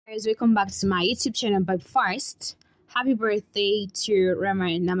Guys, welcome back to my YouTube channel. But first, happy birthday to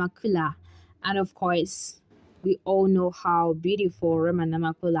REMA NAMAKULA. And of course, we all know how beautiful REMA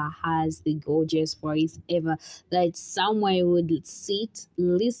NAMAKULA has the gorgeous voice ever that someone would sit,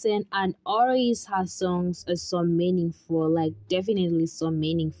 listen, and always her songs are so meaningful, like definitely so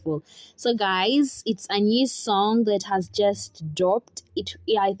meaningful. So guys, it's a new song that has just dropped.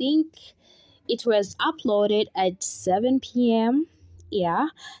 I think it was uploaded at 7 p.m. Yeah,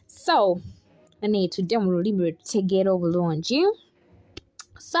 so I need to demo to get over launch.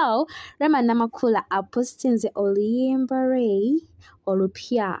 So REMA NAMAKULA apostinze oluyimba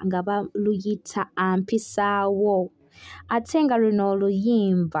olupya nga baluyita ampisaawo ate nga luno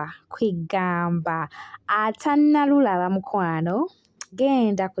oluyimba kwegamba atannalulaba mukwano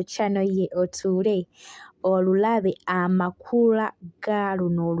genda ku channel ye otuule olulabe amakula ga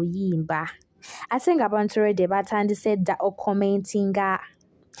luno oluyimba ate nga abantu already batandise dda commentinga.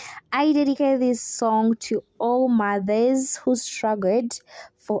 I dedicate this song to all mothers who struggled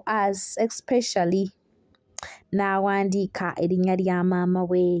for us, especially n'awandiika erinnya lya maama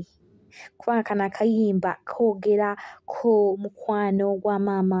we. Kubanga kano akayimba koogera ko mukwano gwa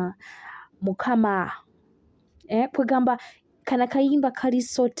maama mukama. Kwegamba kano akayimba kali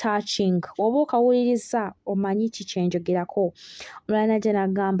so touching. Oba okawuliriza omanyi kiki njogerako. Omulala najja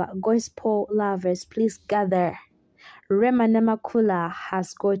n'agamba gospel lovers please gather. REMA NAMAKULA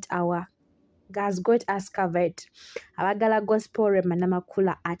has got us covered. Abagala gospel REMA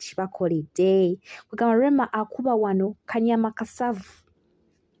NAMAKULA akibakoledde. Kugamba REMA akuba wano kanyama kasavu.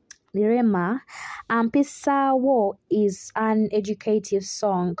 REMA ampisaawo is an educative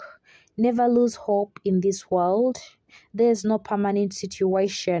song. Never lose hope in this world. There is no permanent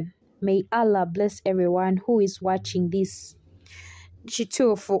situation. May Allah bless everyone who is watching this.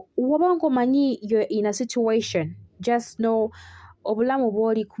 Kituufu wabanga omanyi you're in a situation, just know obulamu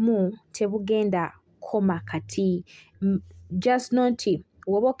bw'oli kumu tebugenda koma kati. Just know nti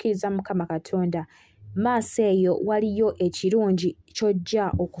woba okkiriza Mukama Katonda maaso eyo waliyo ekirungi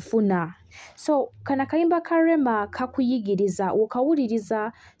ky'ojja okufuna. So kano akayimba ka REMA kakuyigiriza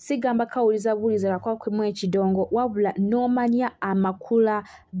okawuliriza, sigamba kawuliriza buwuliza lwakwakemu ekidongo wabula n'omanya amakula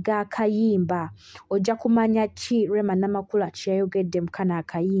g'akayimba ojja kumanya ki REMA NAMAKULA kyeyayogedde mu kano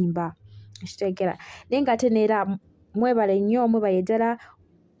akayimba. Kitegeera naye nga ate neera mwebale nnyo mwebale ddala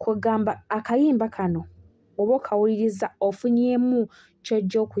kwegamba akayimba kano oba okawuliriza ofunyemu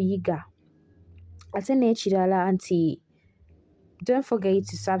ky'ojja okuyiga. Ate n'ekirala nti don't forget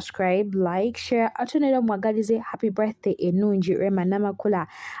to subscribe, like, share. Ate neera mwagalize happy birthday ennungi REMA NAMAKULA.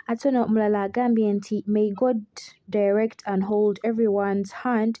 Ate omulala agambye nti may God direct and hold everyone's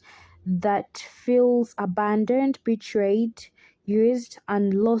hand that feels abandoned, betrayed, used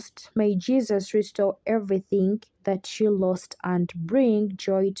and lost. May Jesus restore everything that you lost and bring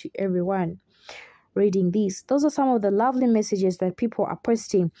joy to everyone reading this. Those are some of the lovely messages that people are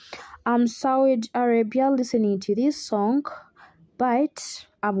posting. I'm Saudi Arabia listening to this song, but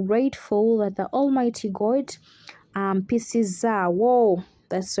I'm grateful that the Almighty God ampisaawo.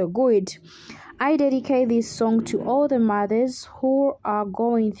 That's so good. I dedicate this song to all the mothers who are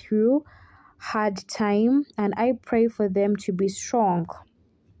going through hard time, and I pray for them to be strong.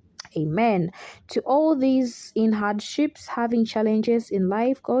 Amen. To all these in hardships, having challenges in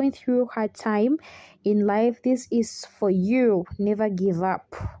life, going through hard time in life, this is for you. Never give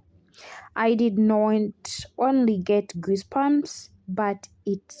up. I did not only get goosebumps, but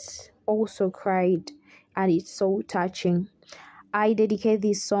it also cried, and it's so touching. I dedicate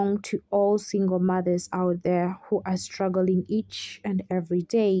this song to all single mothers out there who are struggling each and every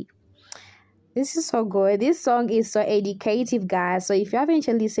day. This is so good. This song is so educative, guys. So if you haven't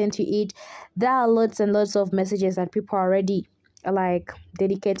listened to it, there are lots and lots of messages that people are already like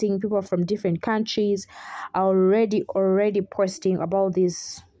dedicating. People from different countries are already posting about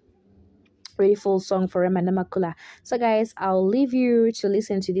this beautiful song for REMA NAMAKULA. So guys, I'll leave you to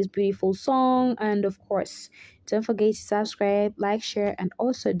listen to this beautiful song, and of course don't forget to subscribe, like, share, and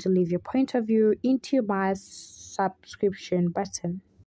also to leave your point of view into my subscription button.